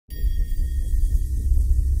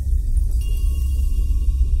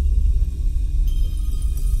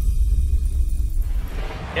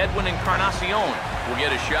Edwin Encarnacion will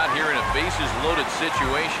get a shot here in a bases-loaded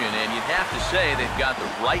situation, and you'd have to say they've got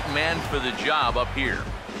the right man for the job up here.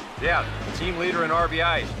 Yeah, team leader in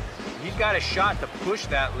RBIs. He's got a shot to push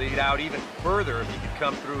that lead out even further if he can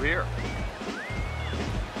come through here.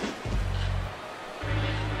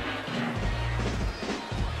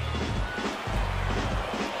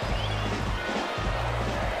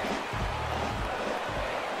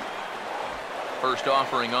 First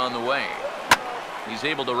offering on the way. He's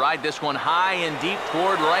able to ride this one high and deep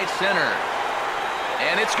toward right center.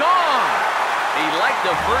 And it's gone! He liked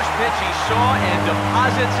the first pitch he saw and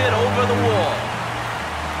deposits it over the wall.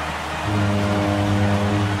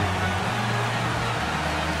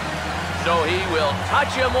 So he will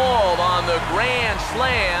touch him all on the grand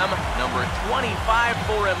slam. Number 25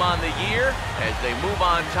 for him on the year as they move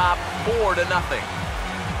on top 4-0.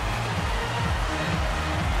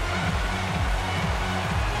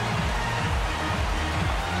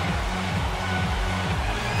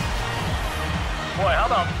 Boy, how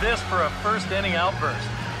about this for a first-inning outburst?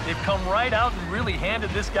 They've come right out and really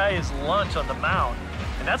handed this guy his lunch on the mound.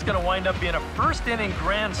 And that's going to wind up being a first-inning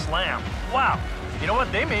grand slam. Wow. You know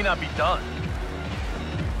what? They may not be done.